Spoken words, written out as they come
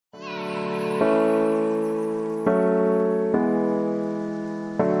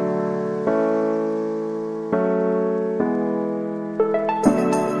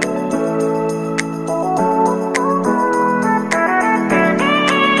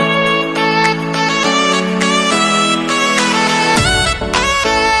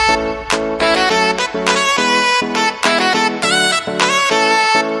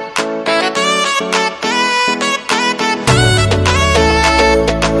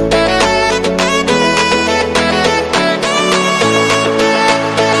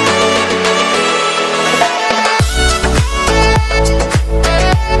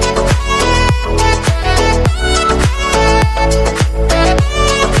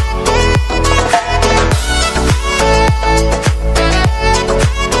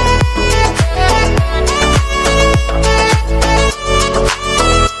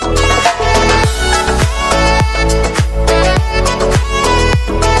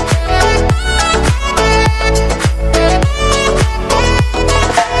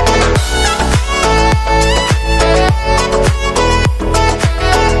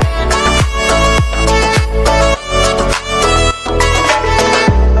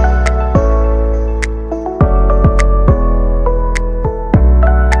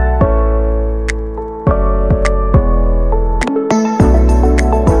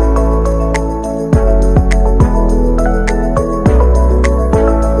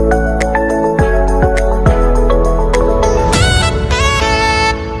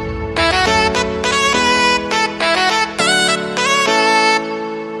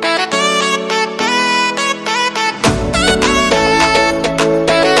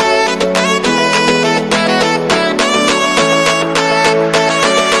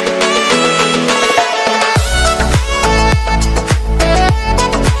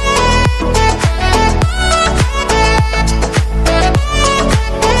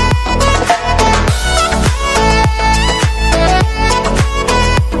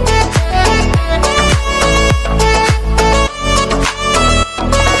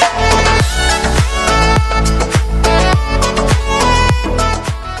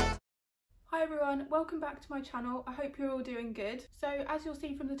everyone, welcome back to my channel. I hope you're all doing good. So as you'll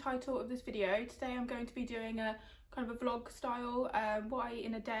see from the title of this video, today I'm going to be doing a kind of a vlog style, what I eat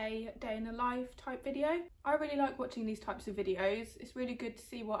in a day in the life type video. I really like watching these types of videos. It's really good to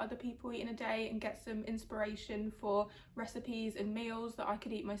see what other people eat in a day and get some inspiration for recipes and meals that I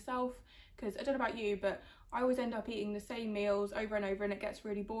could eat myself, because I don't know about you, but I always end up eating the same meals over and over and it gets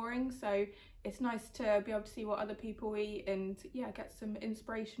really boring. So it's nice to be able to see what other people eat and yeah, get some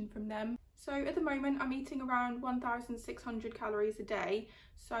inspiration from them. So at the moment I'm eating around 1,600 calories a day.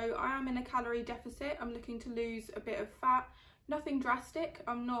 So I am in a calorie deficit. I'm looking to lose a bit of fat. Nothing drastic.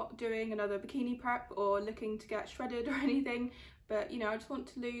 I'm not doing another bikini prep or looking to get shredded or anything. But you know, I just want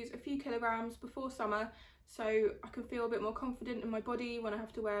to lose a few kilograms before summer so I can feel a bit more confident in my body when I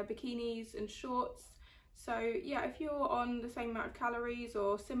have to wear bikinis and shorts. So yeah, if you're on the same amount of calories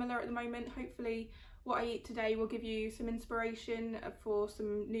or similar at the moment, hopefully what I eat today will give you some inspiration for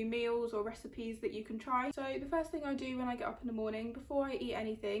some new meals or recipes that you can try. So the first thing I do when I get up in the morning, before I eat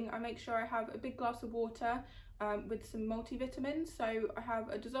anything, I make sure I have a big glass of water with some multivitamins. So I have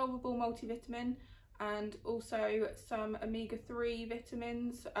a dissolvable multivitamin and also some omega-3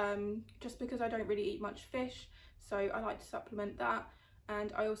 vitamins, just because I don't really eat much fish, so I like to supplement that.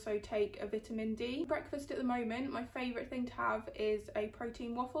 And I also take a vitamin D. Breakfast at the moment, my favourite thing to have is a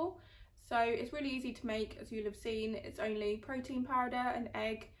protein waffle. So it's really easy to make, as you'll have seen. It's only protein powder, an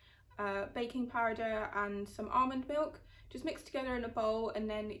egg, baking powder and some almond milk, just mixed together in a bowl, and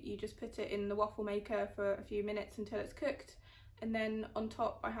then you just put it in the waffle maker for a few minutes until it's cooked. And then on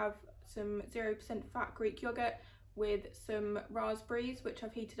top I have some 0% fat Greek yogurt with some raspberries, which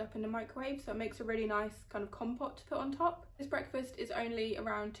I've heated up in the microwave, so it makes a really nice kind of compote to put on top. This breakfast is only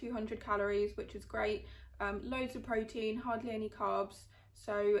around 200 calories, which is great. Loads of protein, hardly any carbs.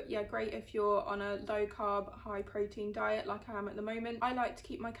 So yeah, great if you're on a low carb, high protein diet like I am at the moment. I like to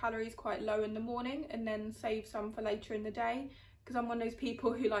keep my calories quite low in the morning and then save some for later in the day, because I'm one of those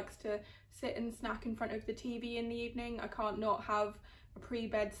people who likes to sit and snack in front of the TV in the evening. I can't not have a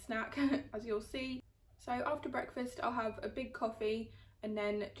pre-bed snack, as you'll see. So after breakfast I'll have a big coffee and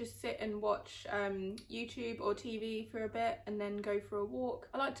then just sit and watch YouTube or TV for a bit and then go for a walk.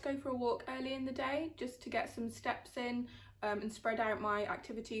 I like to go for a walk early in the day just to get some steps in and spread out my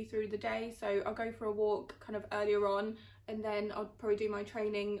activity through the day. So I'll go for a walk kind of earlier on and then I'll probably do my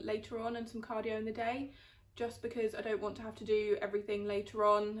training later on and some cardio in the day, just because I don't want to have to do everything later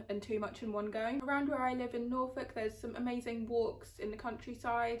on and too much in one go. Around where I live in Norfolk there's some amazing walks in the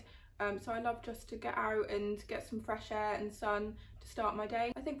countryside. So I love just to get out and get some fresh air and sun to start my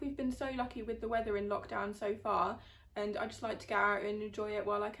day. I think we've been so lucky with the weather in lockdown so far, and I just like to get out and enjoy it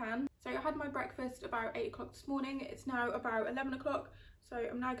while I can. So I had my breakfast about 8 o'clock this morning. It's now about 11 o'clock. So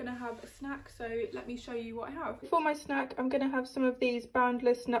I'm now going to have a snack. So let me show you what I have. For my snack, I'm going to have some of these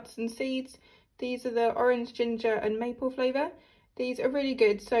boundless nuts and seeds. These are the orange, ginger and maple flavour. These are really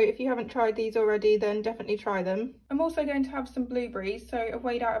good, so if you haven't tried these already, then definitely try them. I'm also going to have some blueberries, so I've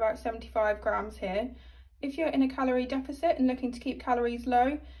weighed out about 75 grams here. If you're in a calorie deficit and looking to keep calories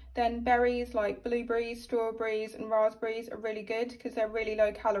low, then berries like blueberries, strawberries and raspberries are really good because they're really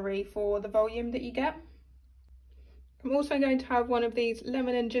low calorie for the volume that you get. I'm also going to have one of these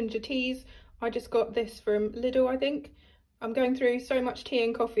lemon and ginger teas. I just got this from Lidl, I think. I'm going through so much tea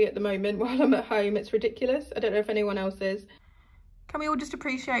and coffee at the moment while I'm at home, it's ridiculous. I don't know if anyone else is. Can we all just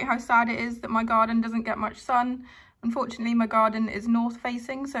appreciate how sad it is that my garden doesn't get much sun? Unfortunately, my garden is north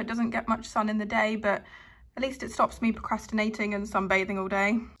facing, so it doesn't get much sun in the day, but at least it stops me procrastinating and sunbathing all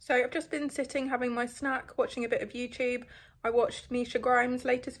day. So I've just been sitting having my snack, watching a bit of YouTube. I watched Misha Grimes'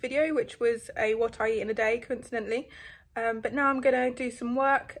 latest video, which was a what I eat in a day, coincidentally. But now I'm gonna do some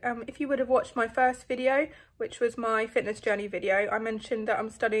work. If you would have watched my first video, which was my fitness journey video, I mentioned that I'm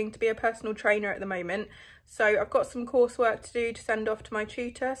studying to be a personal trainer at the moment. So I've got some coursework to do to send off to my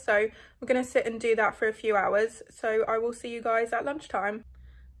tutor. So I'm gonna sit and do that for a few hours. So I will see you guys at lunchtime.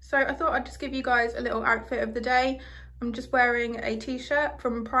 So I thought I'd just give you guys a little outfit of the day. I'm just wearing a t-shirt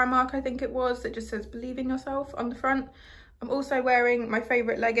from Primark, I think it was, that just says "Believe in Yourself" on the front. I'm also wearing my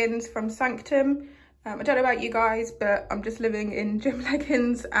favourite leggings from Sanctum. I don't know about you guys, but I'm just living in gym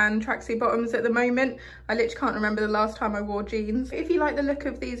leggings and tracksuit bottoms at the moment. I literally can't remember the last time I wore jeans. If you like the look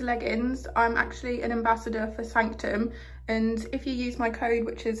of these leggings, I'm actually an ambassador for Sanctum. And if you use my code,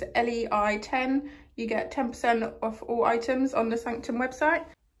 which is LEI10, you get 10% off all items on the Sanctum website.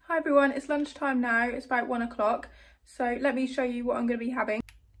 Hi everyone, it's lunchtime now. It's about 1 o'clock. So let me show you what I'm going to be having.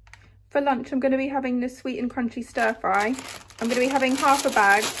 For lunch, I'm going to be having this sweet and crunchy stir fry. I'm going to be having half a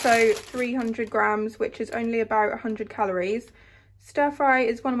bag, so 300 grams, which is only about 100 calories. Stir fry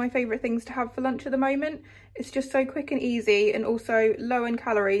is one of my favourite things to have for lunch at the moment. It's just so quick and easy and also low in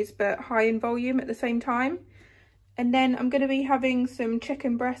calories but high in volume at the same time. And then I'm going to be having some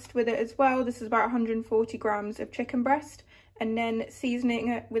chicken breast with it as well. This is about 140 grams of chicken breast, and then seasoning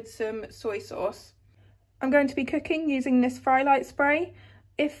it with some soy sauce. I'm going to be cooking using this fry light spray.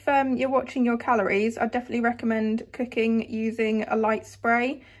 If you're watching your calories, I definitely recommend cooking using a light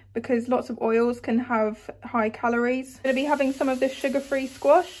spray because lots of oils can have high calories. I'm going to be having some of this sugar-free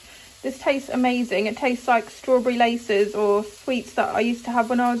squash. This tastes amazing. It tastes like strawberry laces or sweets that I used to have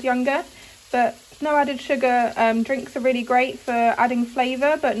when I was younger, but no added sugar. Drinks are really great for adding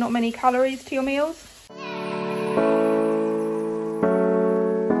flavour but not many calories to your meals.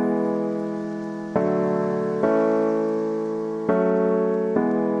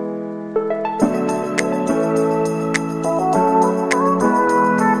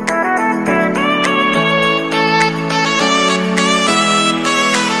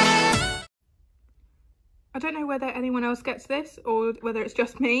 I don't know whether anyone else gets this or whether it's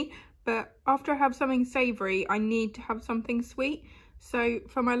just me, but after I have something savoury, I need to have something sweet. So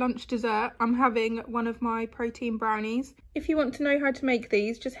for my lunch dessert, I'm having one of my protein brownies. If you want to know how to make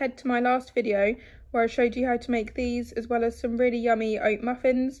these, just head to my last video where I showed you how to make these, as well as some really yummy oat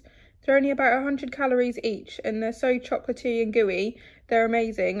muffins. They're only about 100 calories each and they're so chocolatey and gooey. They're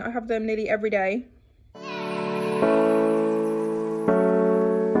amazing. I have them nearly every day.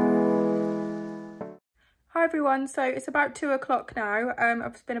 Hi everyone, so it's about 2 o'clock now.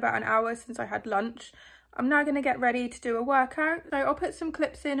 It's been about an hour since I had lunch. I'm now going to get ready to do a workout. So I'll put some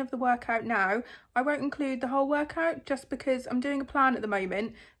clips in of the workout now. I won't include the whole workout just because I'm doing a plan at the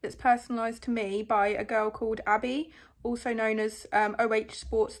moment that's personalised to me by a girl called Abby, also known as OH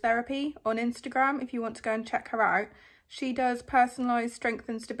Sports Therapy on Instagram if you want to go and check her out. She does personalised strength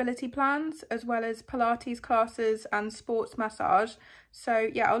and stability plans as well as Pilates classes and sports massage. So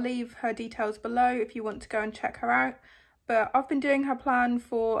yeah, I'll leave her details below if you want to go and check her out. But I've been doing her plan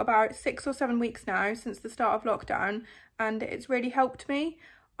for about 6 or 7 weeks now since the start of lockdown, and it's really helped me.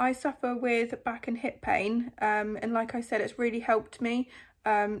 I suffer with back and hip pain, and like I said, it's really helped me.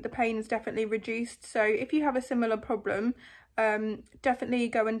 The pain is definitely reduced. So if you have a similar problem, definitely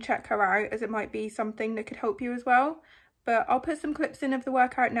go and check her out, as it might be something that could help you as well. But I'll put some clips in of the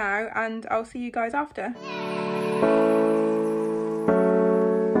workout now and I'll see you guys after.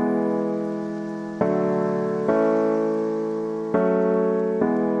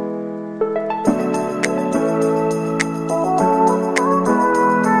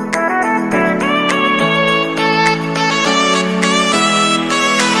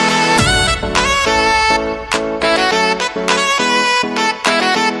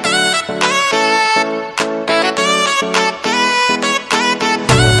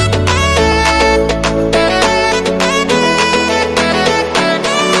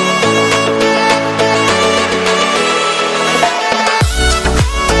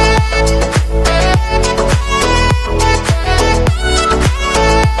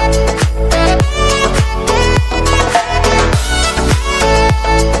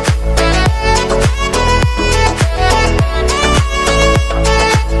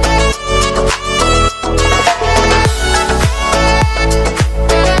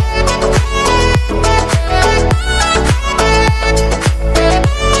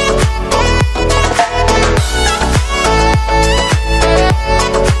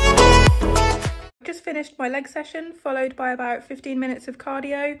 My leg session followed by about 15 minutes of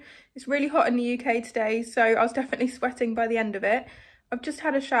cardio. It's really hot in the UK today, so I was definitely sweating by the end of it. I've just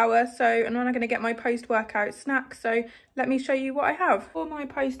had a shower, so I'm now going to get my post-workout snack, so let me show you what I have. For my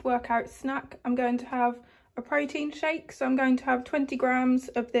post-workout snack, I'm going to have a protein shake. So I'm going to have 20 grams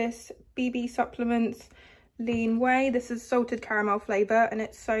of this BB Supplements Lean Whey. This is salted caramel flavour and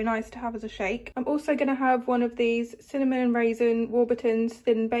it's so nice to have as a shake. I'm also going to have one of these cinnamon and raisin Warburton's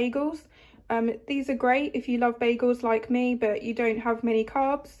thin bagels. These are great if you love bagels like me, but you don't have many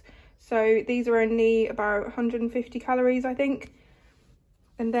carbs. So these are only about 150 calories, I think.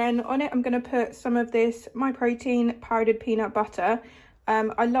 And then on it, I'm going to put some of this My Protein powdered peanut butter.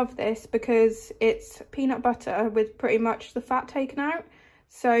 I love this because it's peanut butter with pretty much the fat taken out.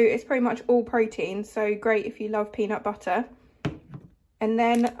 So it's pretty much all protein. So great if you love peanut butter. And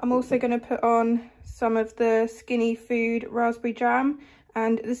then I'm also going to put on some of the Skinny Food raspberry jam.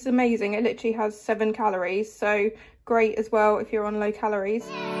 And this is amazing. It literally has 7 calories. So great as well if you're on low calories.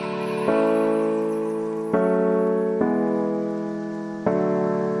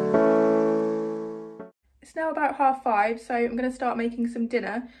 It's now about 5:30, so I'm going to start making some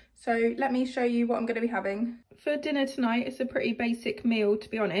dinner. So let me show you what I'm going to be having. For dinner tonight, it's a pretty basic meal, to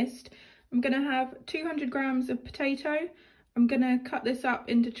be honest. I'm going to have 200 grams of potato. I'm going to cut this up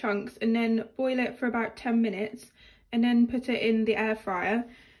into chunks and then boil it for about 10 minutes and then put it in the air fryer.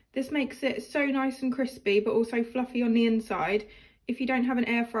 This makes it so nice and crispy but also fluffy on the inside. If you don't have an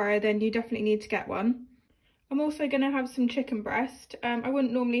air fryer, then you definitely need to get one. I'm also going to have some chicken breast. I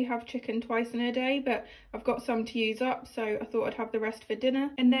wouldn't normally have chicken twice in a day, but I've got some to use up, so I thought I'd have the rest for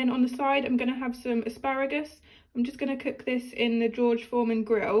dinner. And then on the side, I'm going to have some asparagus. I'm just going to cook this in the George Foreman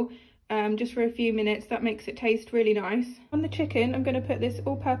grill. Just for a few minutes. That makes it taste really nice. On the chicken, I'm going to put this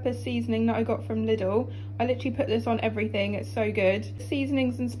all-purpose seasoning that I got from Lidl. I literally put this on everything, it's so good.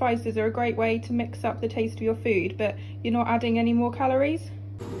 Seasonings and spices are a great way to mix up the taste of your food, but you're not adding any more calories.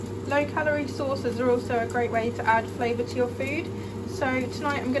 Low-calorie sauces are also a great way to add flavour to your food. So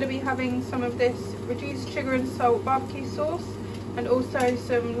tonight I'm going to be having some of this reduced sugar and salt barbecue sauce and also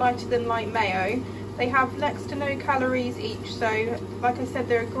some lighter than light mayo. They have next to no calories each, so like I said,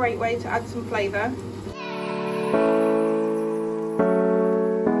 they're a great way to add some flavour.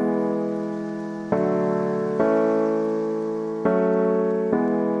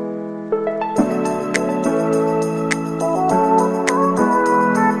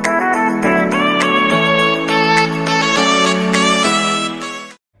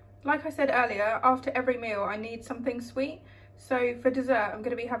 Like I said earlier, after every meal I need something sweet. So for dessert, I'm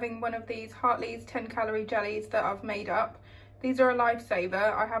going to be having one of these Hartley's 10-calorie jellies that I've made up. These are a lifesaver.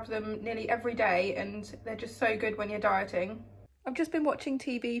 I have them nearly every day and they're just so good when you're dieting. I've just been watching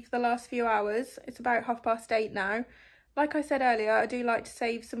TV for the last few hours. It's about 8:30 now. Like I said earlier, I do like to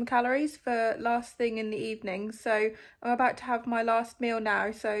save some calories for last thing in the evening. So I'm about to have my last meal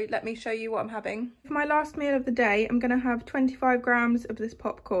now. So let me show you what I'm having. For my last meal of the day, I'm going to have 25 grams of this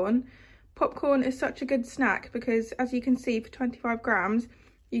popcorn. Popcorn is such a good snack because, as you can see, for 25 grams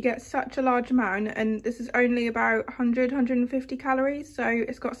you get such a large amount, and this is only about 150 calories, so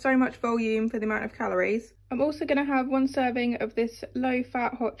it's got so much volume for the amount of calories. I'm also going to have one serving of this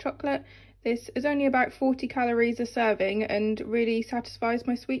low-fat hot chocolate. This is only about 40 calories a serving and really satisfies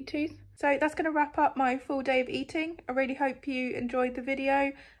my sweet tooth. So that's going to wrap up my full day of eating. I really hope you enjoyed the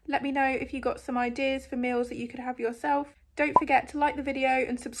video. Let me know if you got some ideas for meals that you could have yourself. Don't forget to like the video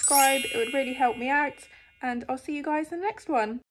and subscribe, it would really help me out, and I'll see you guys in the next one.